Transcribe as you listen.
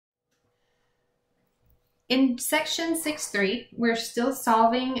in section 6.3, we're still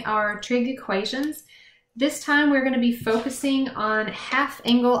solving our trig equations. This time we're going to be focusing on half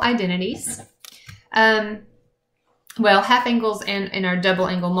angle identities. Well, half angles and our double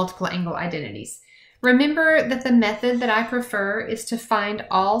angle, multiple angle identities. Remember that the method that I prefer is to find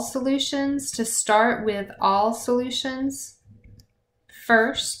all solutions, to start with all solutions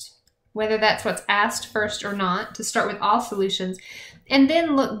first, whether that's what's asked first or not, to start with all solutions, and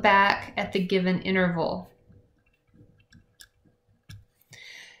then look back at the given interval.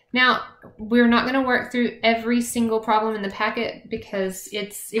 Now, we're not going to work through every single problem in the packet because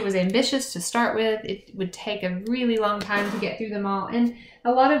it was ambitious to start with. It would take a really long time to get through them all, and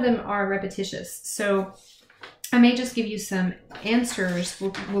a lot of them are repetitious. So I may just give you some answers.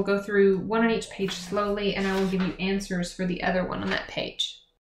 We'll go through one on each page slowly, and I will give you answers for the other one on that page.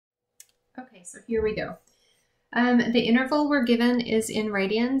 Okay, so here we go. The interval we're given is in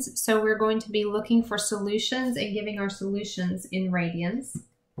radians, so we're going to be looking for solutions and giving our solutions in radians.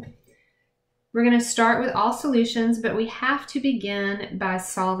 We're going to start with all solutions, but we have to begin by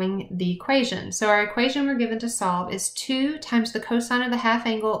solving the equation. So our equation we're given to solve is 2 times the cosine of the half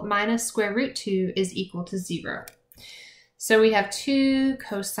angle minus square root 2 is equal to 0. So we have 2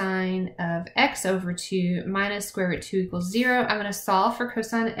 cosine of x over 2 minus square root 2 equals 0. I'm going to solve for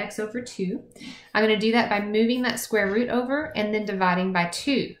cosine of x over 2. I'm going to do that by moving that square root over and then dividing by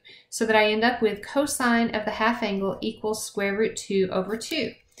 2, so that I end up with cosine of the half angle equals square root 2 over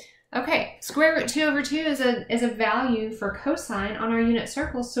 2. Okay, square root 2 over 2 is a value for cosine on our unit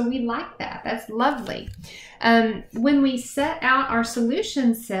circle, so we like that. That's lovely. When we set out our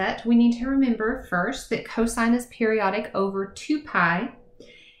solution set, we need to remember first that cosine is periodic over 2 pi,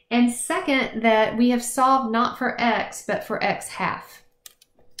 and second that we have solved not for x, but for x half.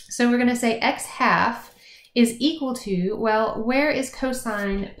 So we're going to say x half is equal to, well, where is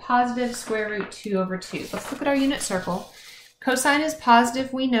cosine positive square root 2 over 2? Let's look at our unit circle. Cosine is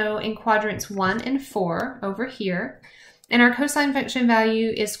positive, we know, in quadrants 1 and 4 over here. And our cosine function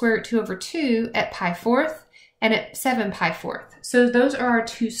value is square root 2 over 2 at pi fourth and at 7 pi fourth. So those are our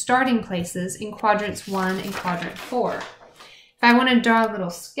two starting places in quadrants 1 and quadrant 4. If I want to draw a little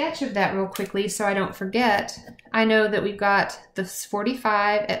sketch of that real quickly so I don't forget, I know that we've got this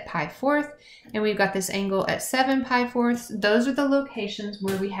 45 at pi fourth and we've got this angle at 7 pi fourths. Those are the locations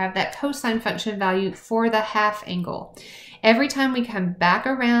where we have that cosine function value for the half angle. Every time we come back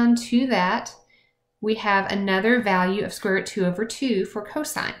around to that, we have another value of square root 2 over 2 for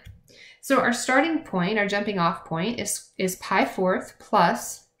cosine. So our starting point, our jumping off point, is pi fourth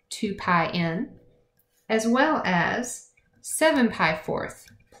plus 2 pi n, as well as 7 pi fourth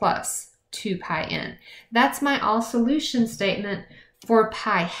plus 2 pi n. That's my all solution statement for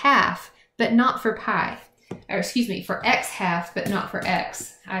pi half, but not for pi. Or excuse me, for x half, but not for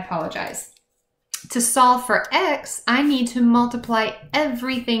x. I apologize. To solve for x, I need to multiply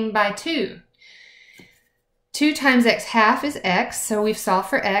everything by 2. 2 times x half is x, so we've solved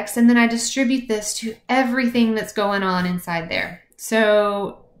for x, and then I distribute this to everything that's going on inside there.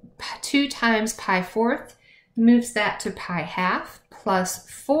 So 2 times pi fourth moves that to pi half plus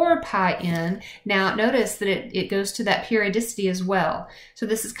 4 pi n. Now notice that it goes to that periodicity as well. So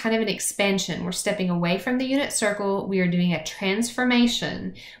this is kind of an expansion. We're stepping away from the unit circle. We are doing a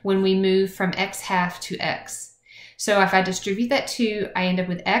transformation when we move from x half to x. So if I distribute that 2, I end up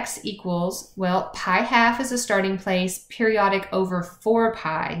with x equals, well, pi half is a starting place, periodic over 4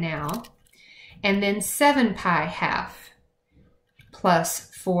 pi now, and then 7 pi half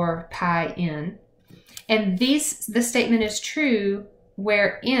plus 4 pi n. And this statement is true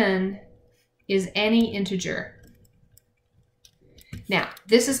where n is any integer. Now,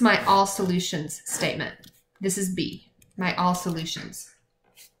 this is my all solutions statement. This is B, my all solutions.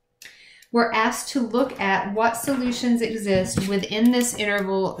 We're asked to look at what solutions exist within this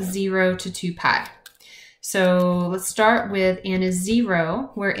interval 0 to 2 pi. So let's start with n is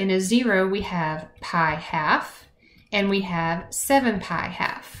 0, where n is 0 we have pi half and we have 7 pi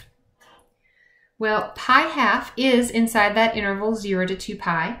half. Well, pi half is inside that interval 0 to 2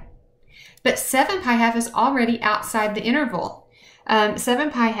 pi, but 7 pi half is already outside the interval.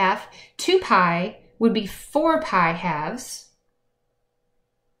 7 pi half, 2 pi would be 4 pi halves.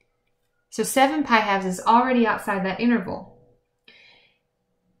 So 7 pi halves is already outside that interval.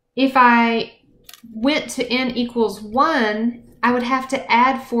 If I went to n equals 1, I would have to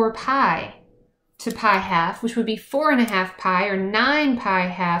add 4 pi to pi half, which would be 4.5 pi or 9 pi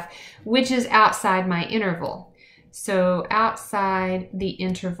half, which is outside my interval. So outside the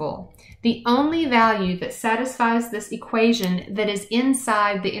interval. The only value that satisfies this equation that is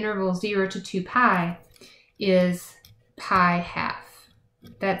inside the interval 0 to 2 pi is pi half.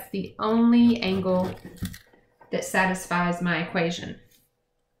 That's the only angle that satisfies my equation.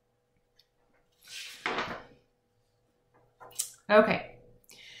 Okay.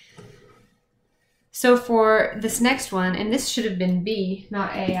 So for this next one, and this should have been B,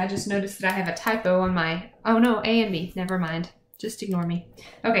 not A. I just noticed that I have a typo on my, oh no, A and B, never mind. Just ignore me.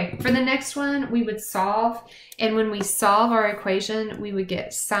 Okay, for the next one, we would solve, and when we solve our equation, we would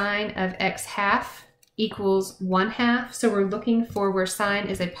get sine of x half equals 1/2. So we're looking for where sine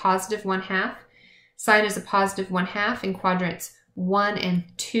is a positive 1/2. Sine is a positive 1/2 in quadrants 1 and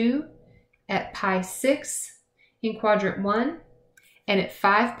 2, at pi 6 in quadrant 1, and at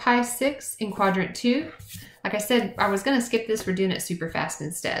 5 pi 6 in quadrant 2. Like I said, I was going to skip this. We're doing it super fast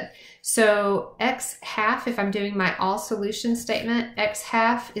instead. So x half, if I'm doing my all solution statement, x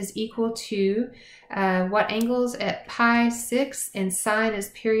half is equal to what angles at pi 6, and sine is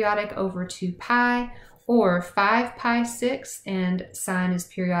periodic over 2 pi, or 5 pi 6 and sine is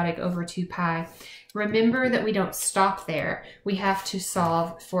periodic over 2 pi. Remember that we don't stop there. We have to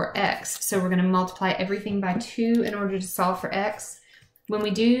solve for x. So we're going to multiply everything by 2 in order to solve for x. When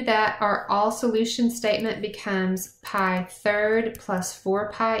we do that, our all solution statement becomes pi third plus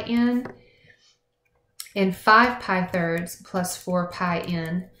 4 pi n, and 5 pi thirds plus 4 pi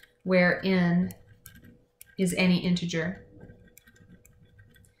n, where n is any integer.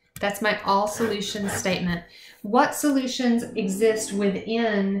 That's my all solution statement. What solutions exist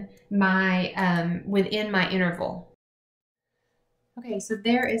within my interval? Okay, so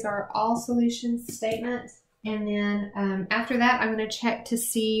there is our all solutions statement. And then after that, I'm going to check to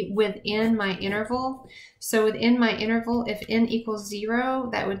see within my interval. So within my interval, if n equals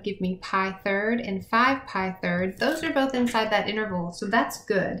 0, that would give me pi third and 5 pi third. Those are both inside that interval, so that's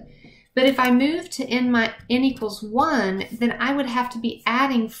good. But if I move to n equals 1, then I would have to be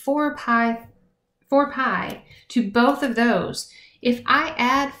adding 4 pi to both of those. If I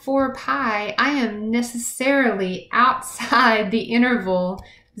add 4 pi, I am necessarily outside the interval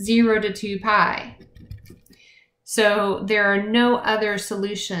 0 to 2 pi. So there are no other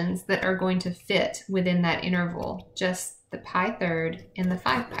solutions that are going to fit within that interval, just the pi third and the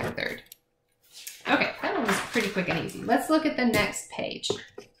 5 pi third. Okay, that one was pretty quick and easy. Let's look at the next page.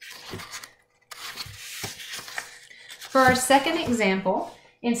 For our second example,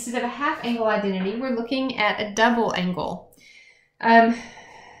 instead of a half angle identity, we're looking at a double angle.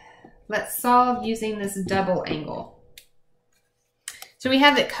 Let's solve using this double angle. So we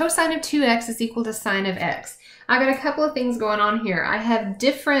have that cosine of 2x is equal to sine of x. I've got a couple of things going on here. I have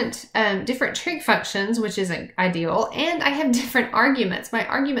different trig functions, which isn't ideal, and I have different arguments. My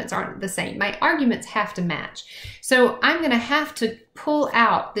arguments aren't the same. My arguments have to match. So I'm going to have to pull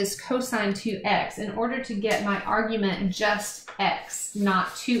out this cosine 2x in order to get my argument just x, not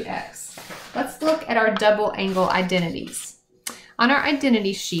 2x. Let's look at our double angle identities. On our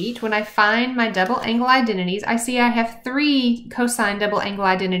identity sheet, when I find my double angle identities, I see I have 3 cosine double angle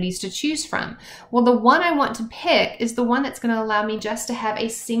identities to choose from. Well, the one I want to pick is the one that's going to allow me just to have a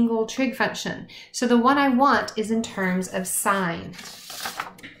single trig function. So the one I want is in terms of sine.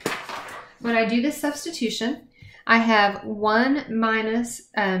 When I do this substitution, I have 1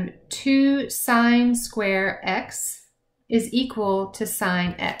 minus 2 sine square x is equal to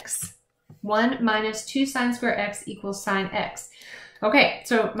sine x. 1 minus 2 sine square x equals sine x. Okay,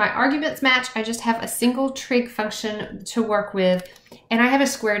 so my arguments match. I just have a single trig function to work with, and I have a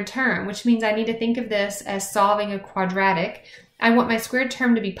squared term, which means I need to think of this as solving a quadratic. I want my squared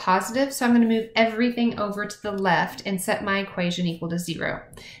term to be positive, so I'm going to move everything over to the left and set my equation equal to 0.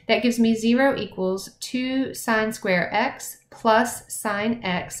 That gives me 0 equals 2 sine square x plus sine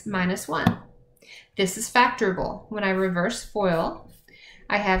x minus 1. This is factorable. When I reverse FOIL,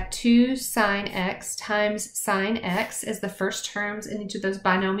 I have 2 sine x times sine x as the first terms in each of those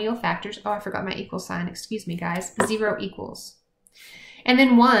binomial factors. Oh, I forgot my equal sign. Excuse me, guys. 0 equals. And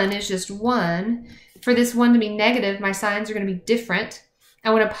then 1 is just 1. For this 1 to be negative, my signs are going to be different.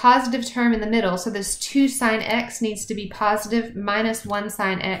 I want a positive term in the middle, so this 2 sine x needs to be positive. Minus 1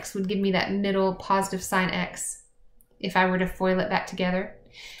 sine x would give me that middle positive sine x if I were to FOIL it back together.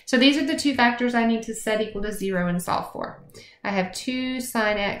 So these are the 2 factors I need to set equal to 0 and solve for. I have 2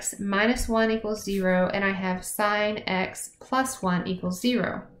 sine x minus 1 equals 0, and I have sine x plus 1 equals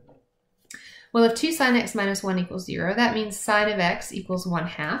 0. Well, if 2 sine x minus 1 equals 0, that means sine of x equals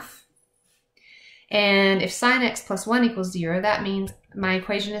 1/2. And if sine x plus 1 equals 0, that means my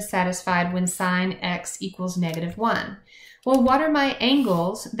equation is satisfied when sine x equals negative 1. Well, what are my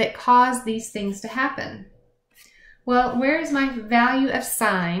angles that cause these things to happen? Well, where is my value of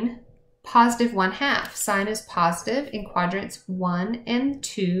sine? Positive 1/2. Sine is positive in quadrants 1 and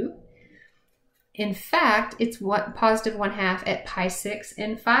 2. In fact, it's positive 1/2 at pi 6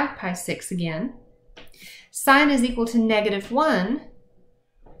 and 5 pi 6 again. Sine is equal to -1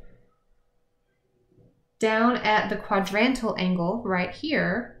 down at the quadrantal angle right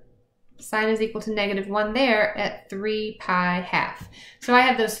here. Sine is equal to -1 there at 3 pi half. So I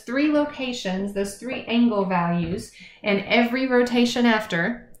have those three locations, those three angle values, and every rotation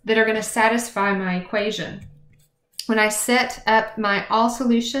after that are going to satisfy my equation. When I set up my all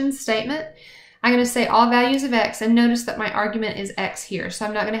solutions statement, I'm going to say all values of x, and notice that my argument is x here, so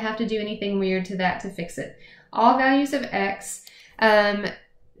I'm not going to have to do anything weird to that to fix it. All values of x,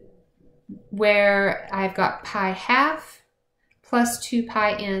 where I've got pi half plus 2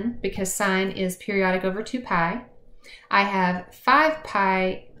 pi n, because sine is periodic over 2 pi. I have 5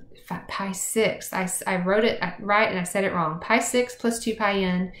 pi 6. I wrote it right and I said it wrong. Pi 6 plus 2 pi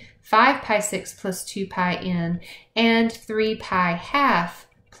n, 5 pi 6 plus 2 pi n, and 3 pi half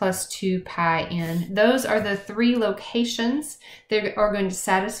plus 2 pi n. Those are the three locations that are going to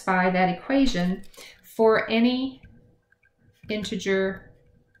satisfy that equation for any integer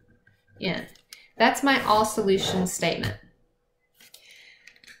n. That's my all solutions statement.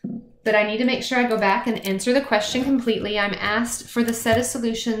 But I need to make sure I go back and answer the question completely. I'm asked for the set of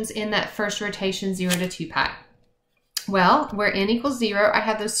solutions in that first rotation 0 to 2 pi. Well, where n equals 0, I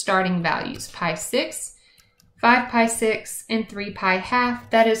have those starting values, pi 6, 5 pi 6, and 3 pi half.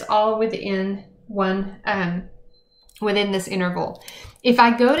 That is all within within this interval. If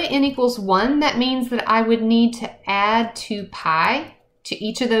I go to n equals 1, that means that I would need to add 2 pi to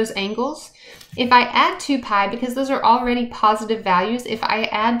each of those angles. If I add 2 pi, because those are already positive values, if I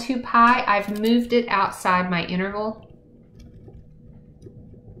add 2 pi, I've moved it outside my interval.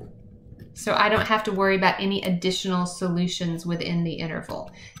 So I don't have to worry about any additional solutions within the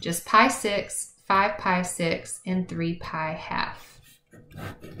interval. Just pi 6, 5 pi 6, and 3 pi half.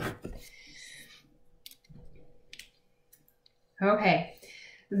 Okay.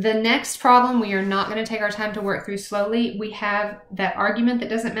 The next problem, we are not going to take our time to work through slowly. We have that argument that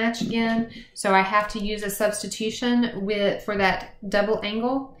doesn't match again, so I have to use a substitution for that double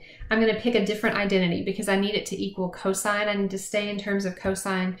angle. I'm going to pick a different identity because I need it to equal cosine. I need to stay in terms of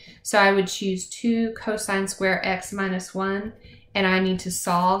cosine, so I would choose 2 cosine square x minus 1, and I need to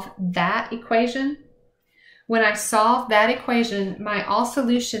solve that equation. When I solve that equation, my all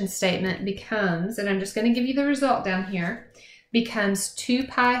solution statement becomes, and I'm just going to give you the result down here, becomes 2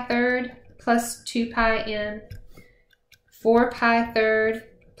 pi third plus 2 pi n, 4 pi third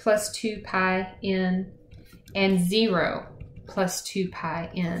plus 2 pi n, and 0 plus 2 pi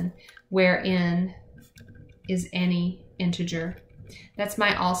n, where n is any integer. That's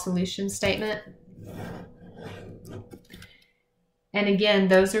my all solution statement. And again,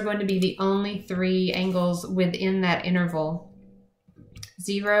 those are going to be the only three angles within that interval.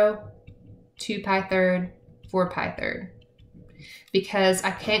 0, 2 pi third, 4 pi third. Because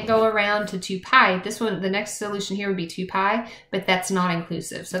I can't go around to 2 pi. This one, the next solution here would be 2 pi, but that's not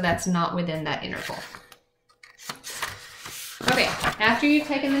inclusive, so that's not within that interval. Okay, after you've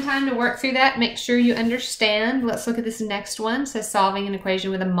taken the time to work through that, make sure you understand. Let's look at this next one. It says solving an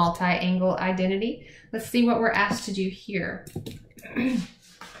equation with a multi-angle identity. Let's see what we're asked to do here.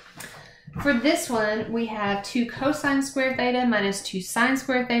 For this one, we have 2 cosine squared theta minus 2 sine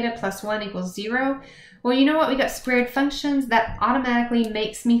squared theta plus 1 equals 0. Well, you know what? We got squared functions. That automatically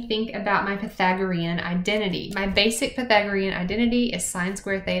makes me think about my Pythagorean identity. My basic Pythagorean identity is sine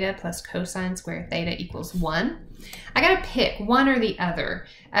squared theta plus cosine squared theta equals 1. I got to pick one or the other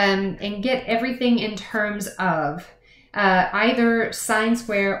and get everything in terms of either sine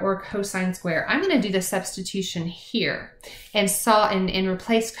square or cosine square. I'm going to do the substitution here and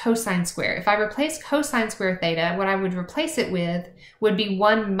replace cosine square. If I replace cosine square theta, what I would replace it with would be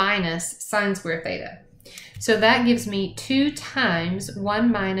 1 minus sine square theta. So that gives me 2 times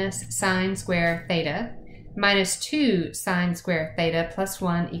 1 minus sine square theta minus 2 sine square theta plus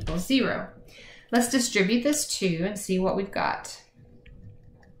 1 equals 0. Let's distribute this 2 and see what we've got.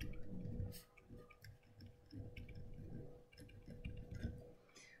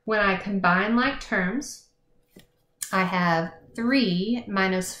 When I combine like terms, I have 3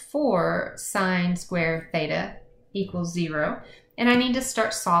 minus 4 sine square theta equals 0. And I need to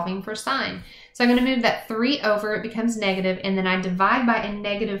start solving for sine. So I'm going to move that 3 over, it becomes negative, and then I divide by a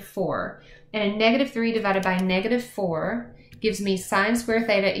negative 4. And a negative 3 divided by a negative 4 gives me sine square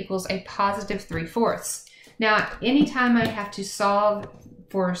theta equals a positive 3/4. Now, anytime I have to solve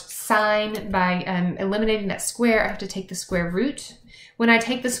for sine by eliminating that square, I have to take the square root. When I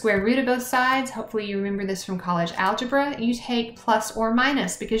take the square root of both sides, hopefully you remember this from college algebra, you take plus or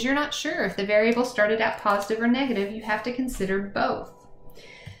minus because you're not sure if the variable started out positive or negative. You have to consider both.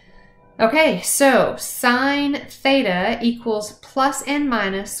 Okay, so sine theta equals plus and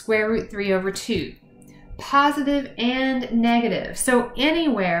minus square root 3 over 2. positive and negative. So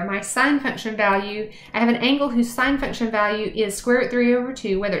anywhere my sine function value, I have an angle whose sine function value is square root 3 over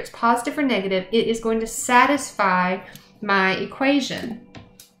 2, whether it's positive or negative, it is going to satisfy my equation.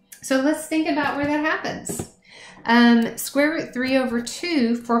 So let's think about where that happens. Square root 3 over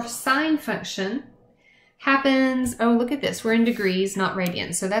 2 for sine function happens, oh, look at this, we're in degrees, not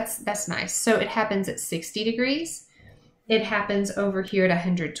radians, so that's nice. So it happens at 60 degrees. It happens over here at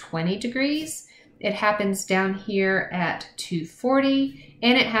 120 degrees. It happens down here at 240,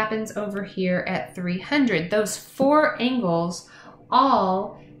 and it happens over here at 300. Those four angles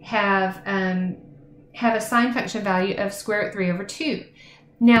all have a sine function value of square root 3 over 2.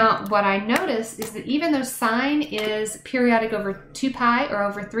 Now, what I notice is that even though sine is periodic over 2 pi or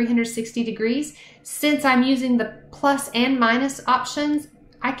over 360 degrees, since I'm using the plus and minus options,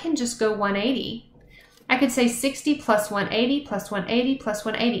 I can just go 180. I could say 60 plus 180 plus 180 plus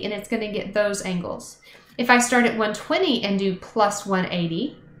 180, and it's going to get those angles. If I start at 120 and do plus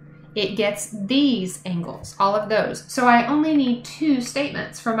 180, it gets these angles, all of those. So I only need two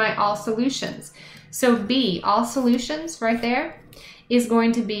statements for my all solutions. So B, all solutions right there, is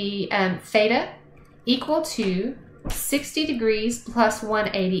going to be theta equal to 60 degrees plus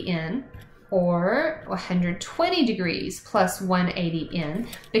 180 in, or 120 degrees plus 180 in,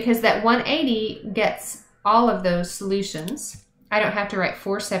 because that 180 gets all of those solutions. I don't have to write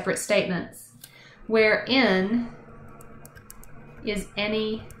four separate statements, where n is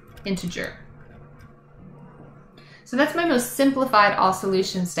any integer. So that's my most simplified all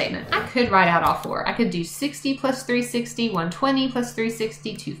solution statement. I could write out all four. I could do 60 plus 360, 120 plus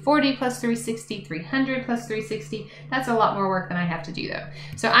 360, 240 plus 360, 300 plus 360. That's a lot more work than I have to do though.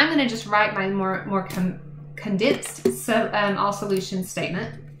 So I'm going to just write my more condensed all solution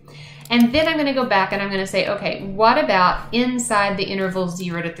statement. And then I'm going to go back and I'm going to say, okay, what about inside the interval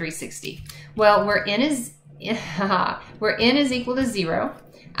 0 to 360? Well, where n is equal to 0,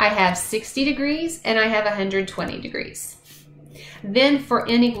 I have 60 degrees and I have 120 degrees. Then for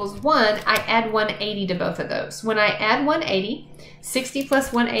n equals 1, I add 180 to both of those. When I add 180, 60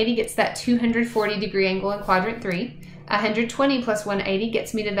 plus 180 gets that 240 degree angle in quadrant 3. 120 plus 180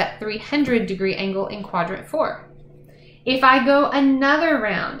 gets me to that 300 degree angle in quadrant 4. If I go another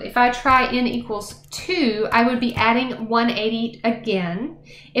round, if I try n equals 2, I would be adding 180 again.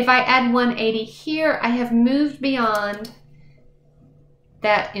 If I add 180 here, I have moved beyond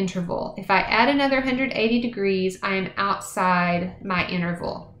that interval. If I add another 180 degrees, I am outside my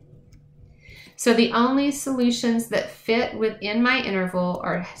interval. So the only solutions that fit within my interval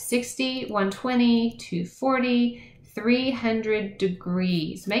are 60, 120, 240, 300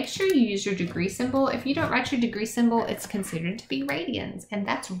 degrees. Make sure you use your degree symbol. If you don't write your degree symbol, it's considered to be radians, and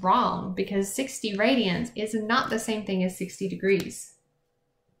that's wrong because 60 radians is not the same thing as 60 degrees.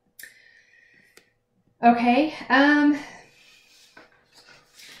 Okay,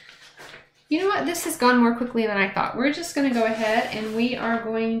 you know what? This has gone more quickly than I thought. We're just going to go ahead and we are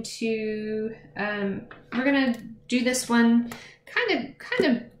going to we're going to do this one kind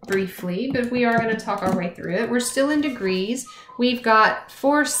of briefly, but we are going to talk our way through it. We're still in degrees. We've got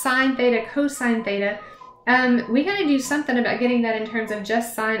 4 sine theta, cosine theta. We got to do something about getting that in terms of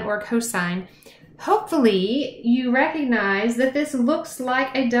just sine or cosine. Hopefully, you recognize that this looks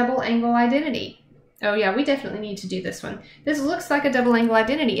like a double angle identity. Oh yeah, we definitely need to do this one. This looks like a double angle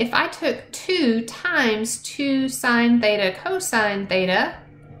identity. If I took 2 times 2 sine theta cosine theta,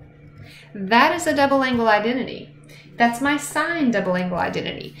 that is a double angle identity. That's my sine double angle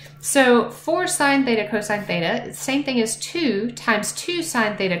identity. So 4 sine theta cosine theta, same thing as 2 times 2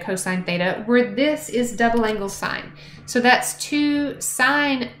 sine theta cosine theta, where this is double angle sine. So that's 2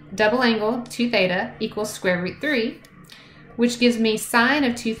 sine double angle 2 theta equals square root 3. Which gives me sine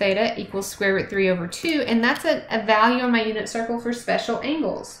of 2 theta equals square root 3 over 2, and that's a value on my unit circle for special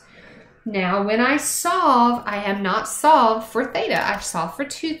angles. Now, when I solve, I have not solved for theta, I've solved for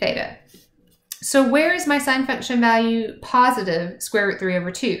 2 theta. So where is my sine function value positive square root 3 over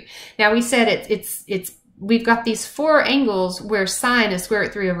 2? Now we said we've got these 4 angles where sine is square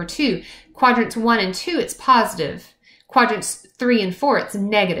root 3 over 2. Quadrants 1 and 2, it's positive. Quadrants 3 and 4, it's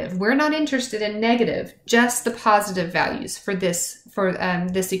negative. We're not interested in negative, just the positive values for this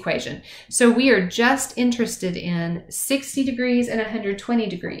equation. So we are just interested in 60 degrees and 120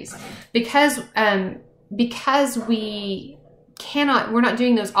 degrees. Because we're not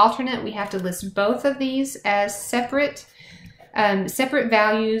doing those alternate, we have to list both of these as separate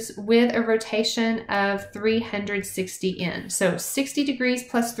values with a rotation of 360 in. So 60 degrees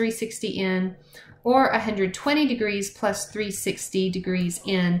plus 360 in, or 120 degrees plus 360 degrees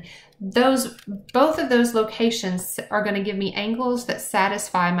in. Both of those locations are going to give me angles that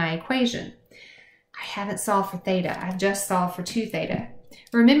satisfy my equation. I haven't solved for theta. I've just solved for 2 theta.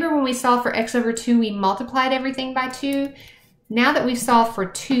 Remember when we solved for x over 2, we multiplied everything by 2? Now that we've solved for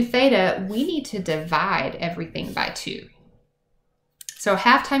 2 theta, we need to divide everything by 2. So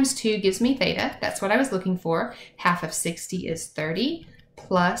half times 2 gives me theta. That's what I was looking for. Half of 60 is 30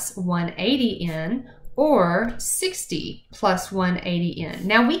 plus 180n, or 60 plus 180n.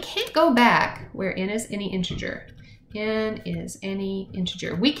 Now we can't go back where n is any integer. N is any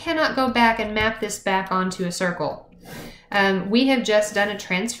integer. We cannot go back and map this back onto a circle. We have just done a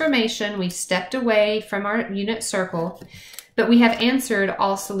transformation. We've stepped away from our unit circle, but we have answered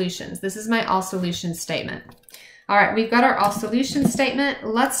all solutions. This is my all solutions statement. All right, we've got our all solutions statement.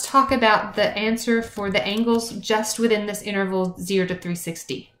 Let's talk about the answer for the angles just within this interval 0 to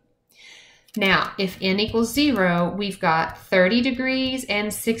 360. Now, if n equals 0, we've got 30 degrees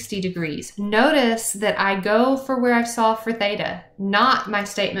and 60 degrees. Notice that I go for where I've solved for theta, not my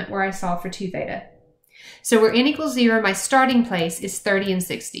statement where I solved for 2 theta. So where n equals 0, my starting place is 30 and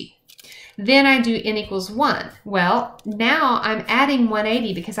 60. Then I do n equals 1. Well, now I'm adding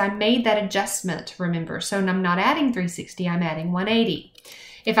 180 because I made that adjustment, remember. So I'm not adding 360, I'm adding 180.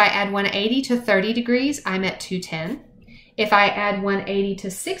 If I add 180 to 30 degrees, I'm at 210. If I add 180 to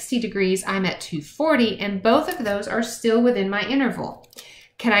 60 degrees, I'm at 240, and both of those are still within my interval.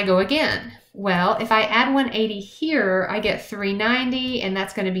 Can I go again? Well, if I add 180 here, I get 390, and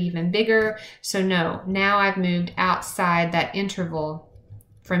that's going to be even bigger. So no, now I've moved outside that interval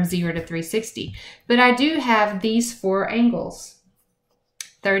from 0 to 360. But I do have these 4 angles: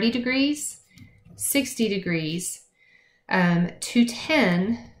 30 degrees, 60 degrees,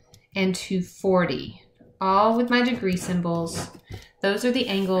 210, and 240. All with my degree symbols. Those are the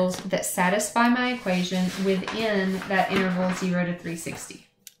angles that satisfy my equation within that interval 0 to 360.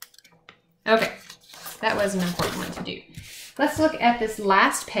 Okay, that was an important one to do. Let's look at this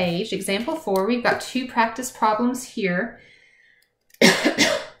last page, example 4. We've got 2 practice problems here.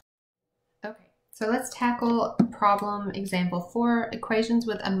 Okay, so let's tackle problem example 4, equations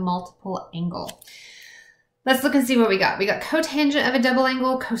with a multiple angle. Let's look and see what we got. We got cotangent of a double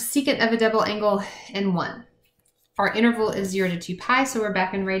angle, cosecant of a double angle, and 1. Our interval is 0 to 2 pi, so we're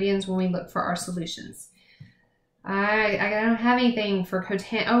back in radians when we look for our solutions. I don't have anything for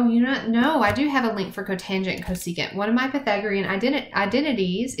cotangent. Oh, no, I do have a link for cotangent and cosecant. One of my Pythagorean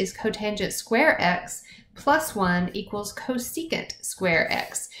identities is cotangent square x plus 1 equals cosecant square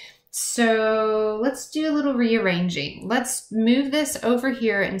x. So let's do a little rearranging. Let's move this over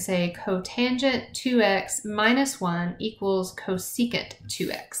here and say cotangent 2x minus 1 equals cosecant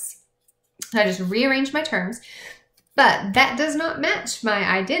 2x. I just rearranged my terms, but that does not match my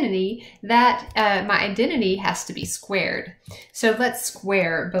identity. My identity has to be squared. So let's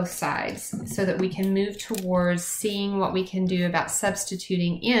square both sides so that we can move towards seeing what we can do about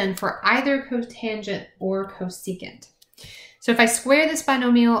substituting in for either cotangent or cosecant. So if I square this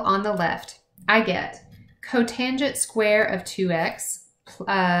binomial on the left, I get cotangent square of 2x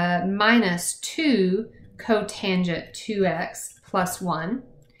minus 2 cotangent 2x plus 1.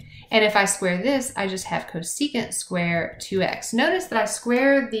 And if I square this, I just have cosecant square 2x. Notice that I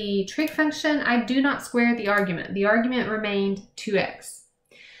square the trig function. I do not square the argument. The argument remained 2x.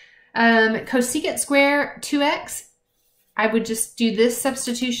 Cosecant square 2x, I would just do this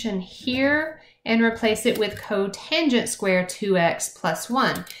substitution here and replace it with cotangent square 2x plus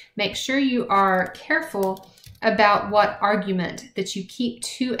 1. Make sure you are careful about what argument, that you keep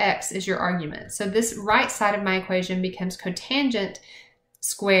 2x as your argument. So this right side of my equation becomes cotangent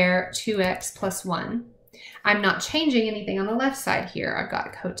square 2x plus 1. I'm not changing anything on the left side here. I've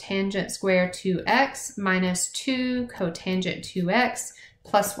got cotangent square 2x minus 2 cotangent 2x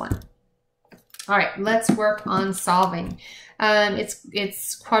plus 1. All right, let's work on solving.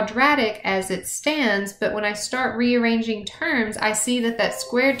 It's quadratic as it stands, but when I start rearranging terms, I see that that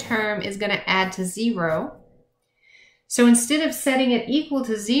squared term is going to add to 0. So instead of setting it equal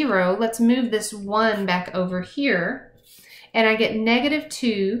to 0, let's move this 1 back over here, and I get negative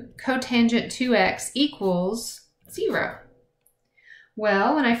 2 cotangent 2x equals 0.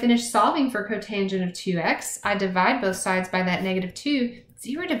 Well, when I finish solving for cotangent of 2x, I divide both sides by that negative 2.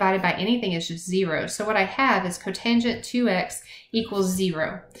 0 divided by anything is just 0. So what I have is cotangent 2x equals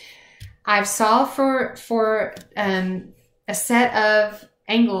 0. I've solved for a set of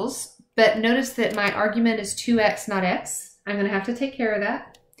angles, but notice that my argument is 2x, not x. I'm going to have to take care of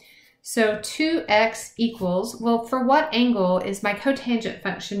that. So 2x equals, well, for what angle is my cotangent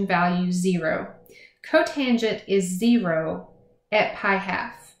function value 0? Cotangent is 0 at pi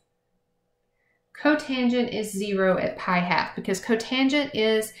half. Cotangent is 0 at pi half because cotangent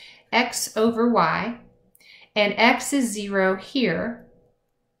is x over y, and x is 0 here.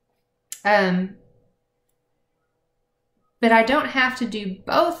 But I don't have to do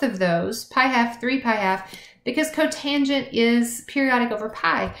both of those, pi half, 3 pi half, because cotangent is periodic over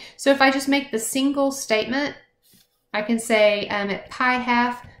pi. So if I just make the single statement, I can say at pi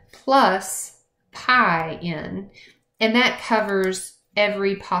half plus pi n, and that covers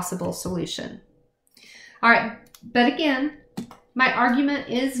every possible solution. All right, but again, my argument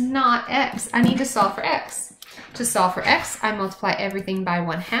is not x. I need to solve for x. To solve for x, I multiply everything by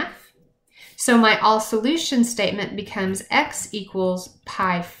 1/2. So my all solution statement becomes x equals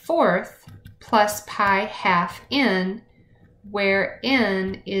pi fourth plus pi half n, where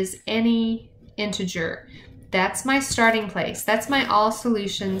n is any integer. That's my starting place. That's my all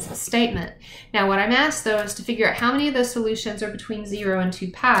solutions statement. Now what I'm asked though is to figure out how many of those solutions are between 0 and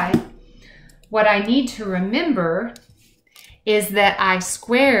 2 pi. What I need to remember is that I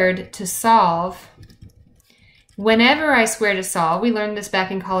squared to solve. Whenever I square to solve, we learned this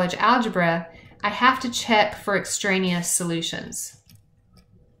back in college algebra, I have to check for extraneous solutions.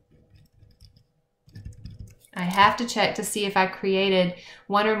 I have to check to see if I created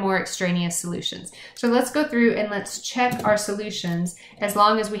one or more extraneous solutions. So let's go through and let's check our solutions as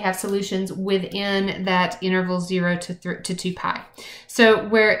long as we have solutions within that interval 0 to 2 pi. So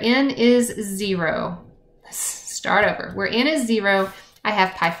where n is 0, let's start over. Where n is 0, I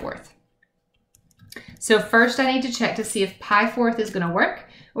have pi fourth. So first I need to check to see if pi fourth is going to work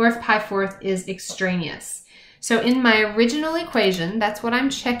or if pi fourth is extraneous. So in my original equation, that's what I'm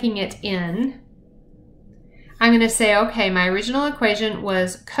checking it in. I'm going to say, okay, my original equation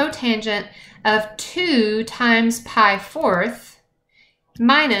was cotangent of 2 times pi fourth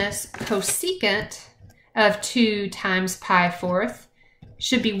minus cosecant of 2 times pi fourth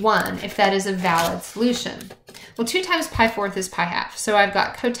should be 1 if that is a valid solution. Well, 2 times pi fourth is pi half. So I've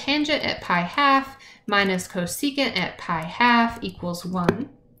got cotangent at pi half minus cosecant at pi half equals 1.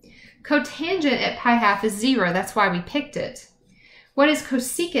 Cotangent at pi half is 0. That's why we picked it. What is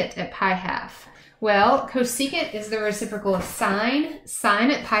cosecant at pi half? Well, cosecant is the reciprocal of sine. Sine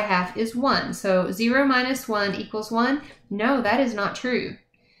at pi half is 1. So 0 minus 1 equals 1. No, that is not true.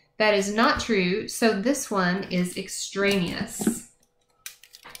 That is not true. So this one is extraneous.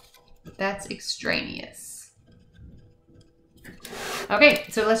 That's extraneous. Okay,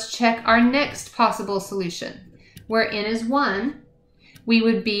 so let's check our next possible solution. Where n is 1, we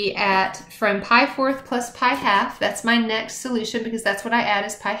would be at from pi fourth plus pi half. That's my next solution because that's what I add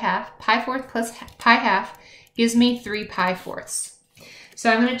is pi half. Pi fourth plus pi half gives me 3 pi fourths.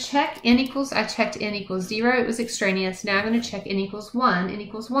 So I'm going to check n equals, I checked n equals 0, it was extraneous. Now I'm going to check n equals 1. N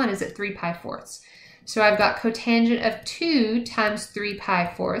equals 1 is at 3 pi fourths. So I've got cotangent of 2 times 3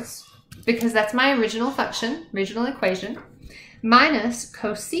 pi fourths because that's my original function, original equation, minus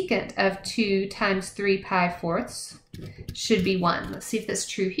cosecant of 2 times 3 pi fourths should be 1. Let's see if that's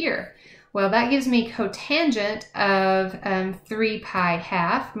true here. Well, that gives me cotangent of 3 pi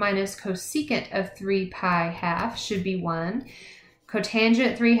half minus cosecant of 3 pi half should be 1.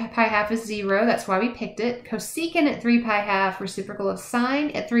 Cotangent at 3 pi half is 0. That's why we picked it. Cosecant at 3 pi half, reciprocal of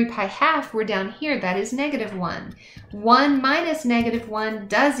sine. At 3 pi half, we're down here. That is negative 1. 1 minus negative 1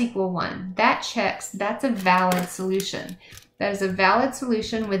 does equal 1. That checks. That's a valid solution. That is a valid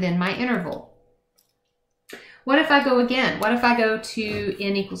solution within my interval. What if I go again? What if I go to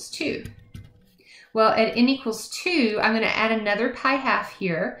n equals 2? Well, at n equals 2, I'm going to add another pi half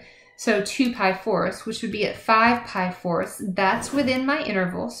here. So 2 pi fourths, which would be at 5 pi fourths. That's within my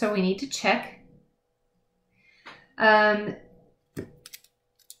interval, so we need to check. That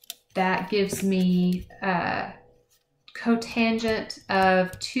gives me cotangent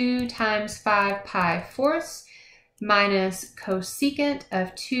of 2 times 5 pi fourths minus cosecant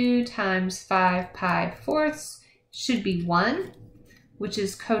of 2 times 5 pi fourths should be 1, which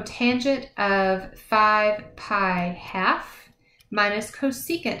is cotangent of 5 pi half minus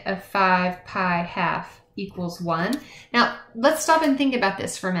cosecant of 5 pi half equals 1. Now, let's stop and think about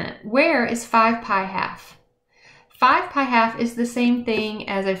this for a minute. Where is 5 pi half? 5 pi half is the same thing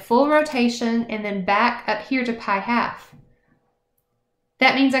as a full rotation and then back up here to pi half.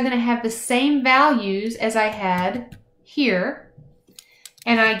 That means I'm going to have the same values as I had here,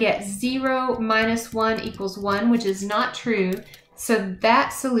 and I get 0 minus 1 equals 1, which is not true. So that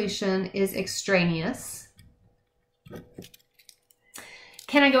solution is extraneous.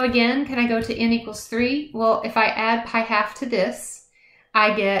 Can I go again? Can I go to n equals 3? Well, if I add pi half to this,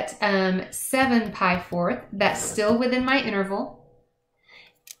 I get 7 pi fourth. That's still within my interval.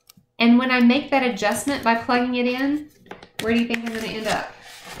 And when I make that adjustment by plugging it in, where do you think I'm going to end up?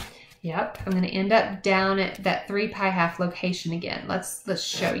 Yep, I'm going to end up down at that 3 pi half location again. Let's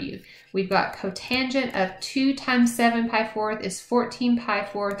show you. We've got cotangent of 2 times 7 pi fourth is 14 pi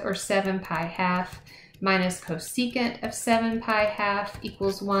fourth or 7 pi half. minus cosecant of 7 pi half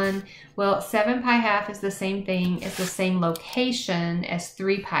equals 1. Well, 7 pi half is the same thing, it's the same location as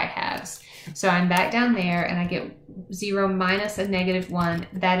 3 pi halves. So I'm back down there and I get 0 minus a negative 1.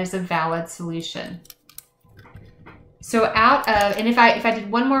 That is a valid solution. So out of, and if I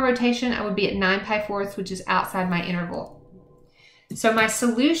did one more rotation, I would be at 9 pi fourths, which is outside my interval. So my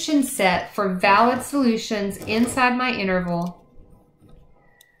solution set for valid solutions inside my interval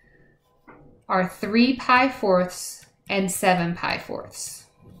are 3 pi fourths and 7 pi fourths.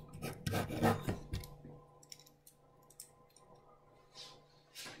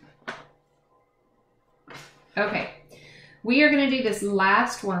 Okay, we are going to do this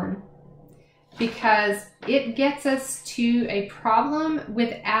last one because it gets us to a problem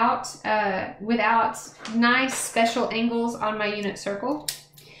without nice special angles on my unit circle.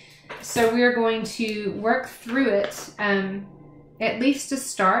 So we are going to work through it at least to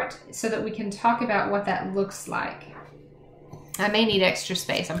start so that we can talk about what that looks like. I may need extra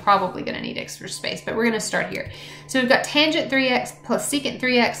space. I'm probably going to need extra space, but we're going to start here. So we've got tangent 3x plus secant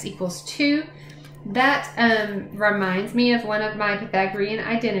 3x equals 2. That reminds me of one of my Pythagorean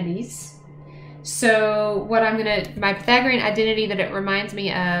identities. So what my Pythagorean identity that it reminds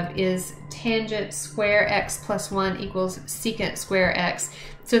me of is tangent square x plus 1 equals secant square x.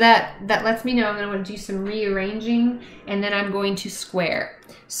 So that lets me know I'm going to do some rearranging and then I'm going to square.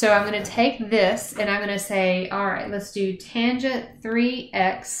 So I'm going to take this and I'm going to say, all right, let's do tangent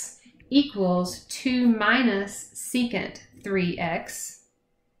 3x equals 2 minus secant 3x.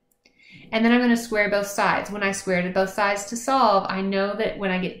 And then I'm going to square both sides. When I square to both sides to solve, I know that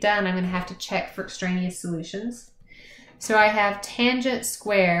when I get done, I'm going to have to check for extraneous solutions. So I have tangent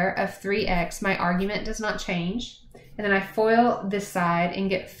square of 3x. My argument does not change. And then I FOIL this side and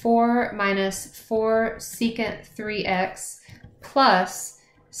get 4 minus 4 secant 3x plus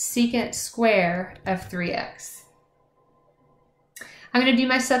secant square of 3x. I'm going to do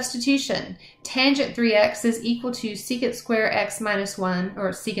my substitution. Tangent 3x is equal to secant square x minus 1,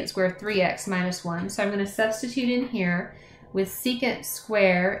 or secant square 3x minus 1. So I'm going to substitute in here with secant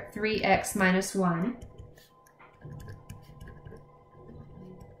square 3x minus 1.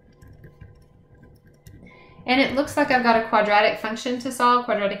 And it looks like I've got a quadratic function to solve,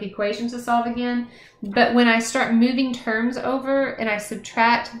 quadratic equation to solve again. But when I start moving terms over and I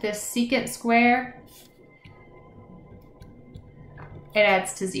subtract this secant square, it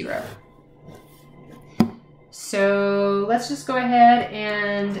adds to 0. So let's just go ahead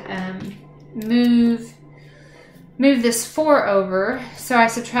and move this 4 over. So I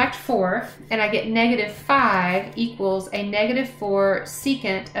subtract 4 and I get negative 5 equals a negative 4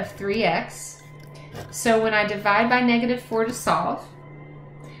 secant of 3x. So when I divide by negative 4 to solve,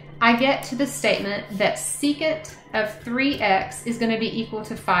 I get to the statement that secant of 3x is going to be equal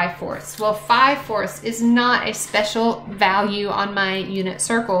to 5 fourths. Well, 5 fourths is not a special value on my unit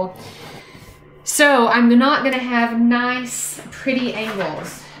circle. So I'm not going to have nice, pretty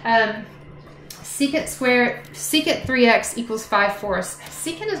angles. Secant 3x equals 5 fourths.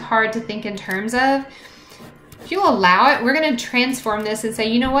 Secant is hard to think in terms of. If you'll allow it, we're going to transform this and say,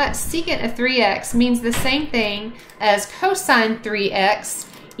 you know what? Secant of 3x means the same thing as cosine 3x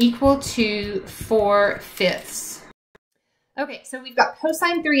equal to 4 fifths. Okay, so we've got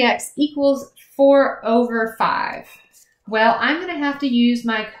cosine 3x equals 4 over 5. Well, I'm going to have to use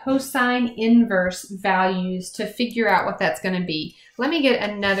my cosine inverse values to figure out what that's going to be. Let me get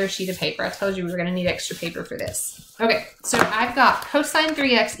another sheet of paper. I told you we were going to need extra paper for this. Okay, so I've got cosine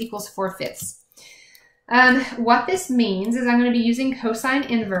 3x equals 4 fifths. What this means is I'm going to be using cosine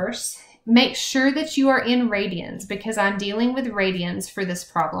inverse. Make sure that you are in radians because I'm dealing with radians for this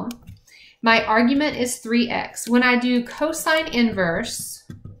problem. My argument is 3x. When I do cosine inverse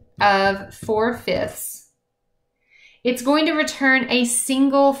of 4 fifths, it's going to return a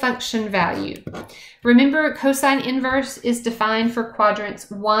single function value. Remember, cosine inverse is defined for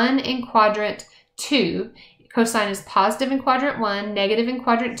quadrants 1 and quadrant 2. Cosine is positive in quadrant 1, negative in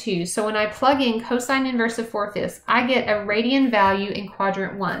quadrant 2. So when I plug in cosine inverse of 4 fifths, I get a radian value in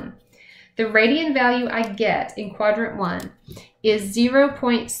quadrant 1. The radian value I get in quadrant 1 is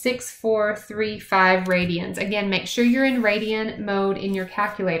 0.6435 radians. Again, make sure you're in radian mode in your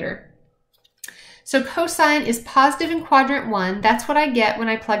calculator. So cosine is positive in quadrant 1. That's what I get when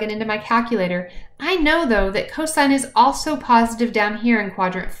I plug it into my calculator. I know, though, that cosine is also positive down here in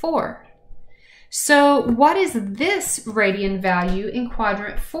quadrant 4. So what is this radian value in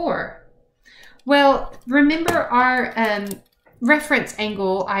quadrant 4? Well, remember our reference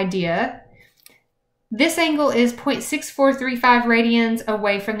angle idea. This angle is 0.6435 radians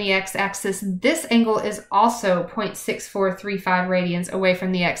away from the x-axis. This angle is also 0.6435 radians away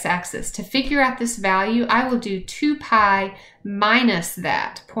from the x-axis. To figure out this value, I will do 2 pi minus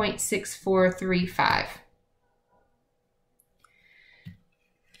that, 0.6435.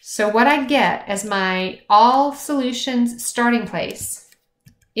 So what I get as my all solutions starting place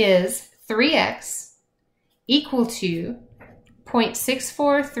is 3x equal to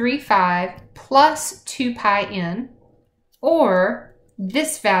 0.6435 plus 2 pi n, or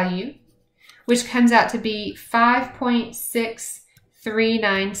this value, which comes out to be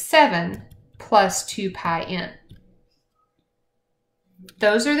 5.6397 plus 2 pi n.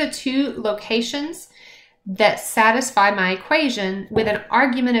 Those are the two locations that satisfy my equation with an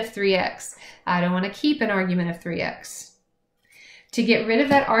argument of 3x. I don't want to keep an argument of 3x. To get rid of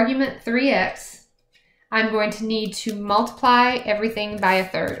that argument 3x, I'm going to need to multiply everything by a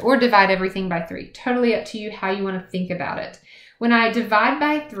third or divide everything by 3. Totally up to you how you want to think about it. When I divide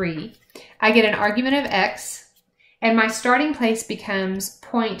by 3, I get an argument of x, and my starting place becomes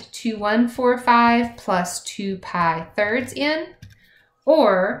 0.2145 plus 2 pi thirds n,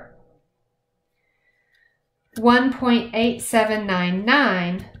 or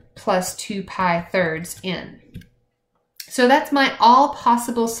 1.8799 plus 2 pi thirds n. So that's my all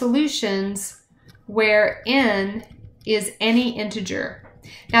possible solutions where n is any integer.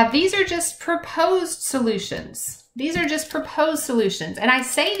 Now these are just proposed solutions. These are just proposed solutions. And I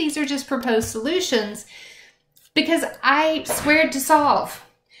say these are just proposed solutions because I squared to solve.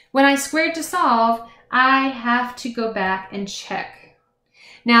 When I squared to solve, I have to go back and check.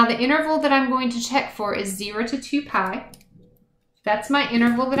 Now the interval that I'm going to check for is 0 to 2 pi. That's my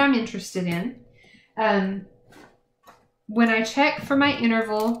interval that I'm interested in. When I check for my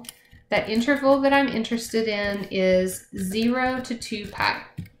interval, that interval that I'm interested in is 0 to 2 pi.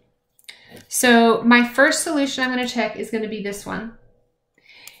 So my first solution I'm going to check is going to be this one.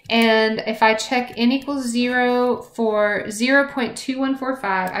 And if I check n equals 0 for 0.2145,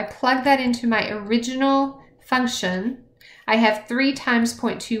 I plug that into my original function. I have 3 times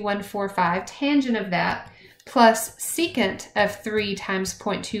 0.2145, tangent of that, plus secant of 3 times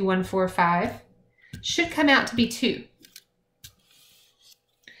 0.2145 should come out to be 2.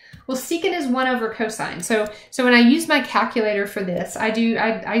 Well, secant is 1 over cosine. So when I use my calculator for this, I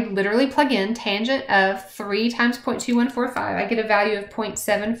literally plug in tangent of 3 times 0.2145. I get a value of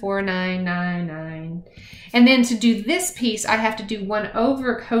 0.74999. And then to do this piece, I have to do 1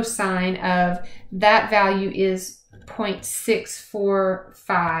 over cosine of that value is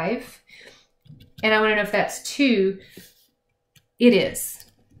 0.645. And I want to know if that's 2. It is.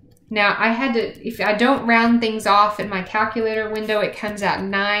 Now I had to, if I don't round things off in my calculator window, it comes out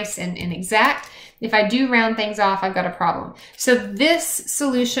nice and exact. If I do round things off, I've got a problem. So this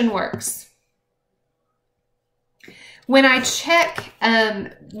solution works. When I check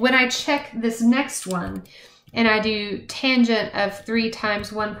this next one, and I do tangent of 3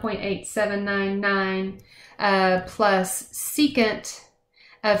 times 1.8799 plus secant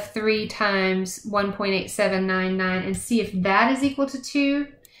of 3 times 1.8799 and see if that is equal to 2,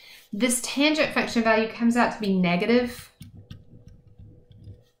 this tangent function value comes out to be negative.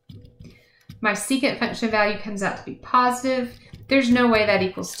 My secant function value comes out to be positive. There's no way that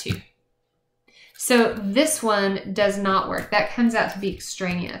equals 2. So this one does not work. That comes out to be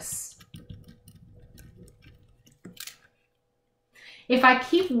extraneous. If I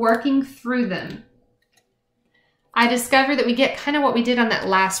keep working through them, I discover that we get kind of what we did on that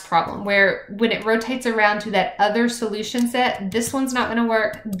last problem, where when it rotates around to that other solution set, this one's not going to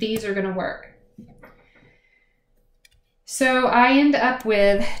work, these are going to work. So I end up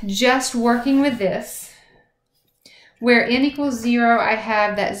with just working with this, where n equals 0, I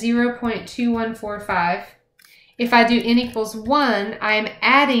have that 0.2145. If I do n equals 1, I am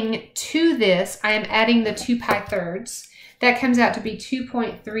adding to this, I am adding the 2 pi thirds. That comes out to be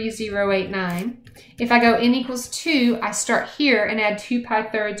 2.3089. If I go n equals 2, I start here and add 2 pi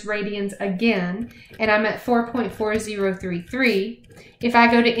thirds radians again, and I'm at 4.4033. If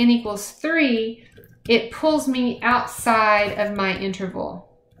I go to n equals 3, it pulls me outside of my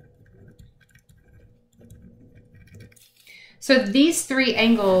interval. So these 3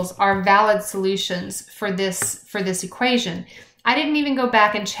 angles are valid solutions for this equation. I didn't even go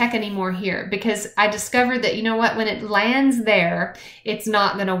back and check anymore here because I discovered that, you know what, when it lands there, it's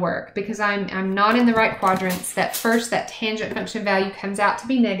not going to work because I'm not in the right quadrants. That tangent function value comes out to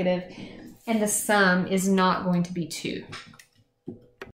be negative, and the sum is not going to be 2.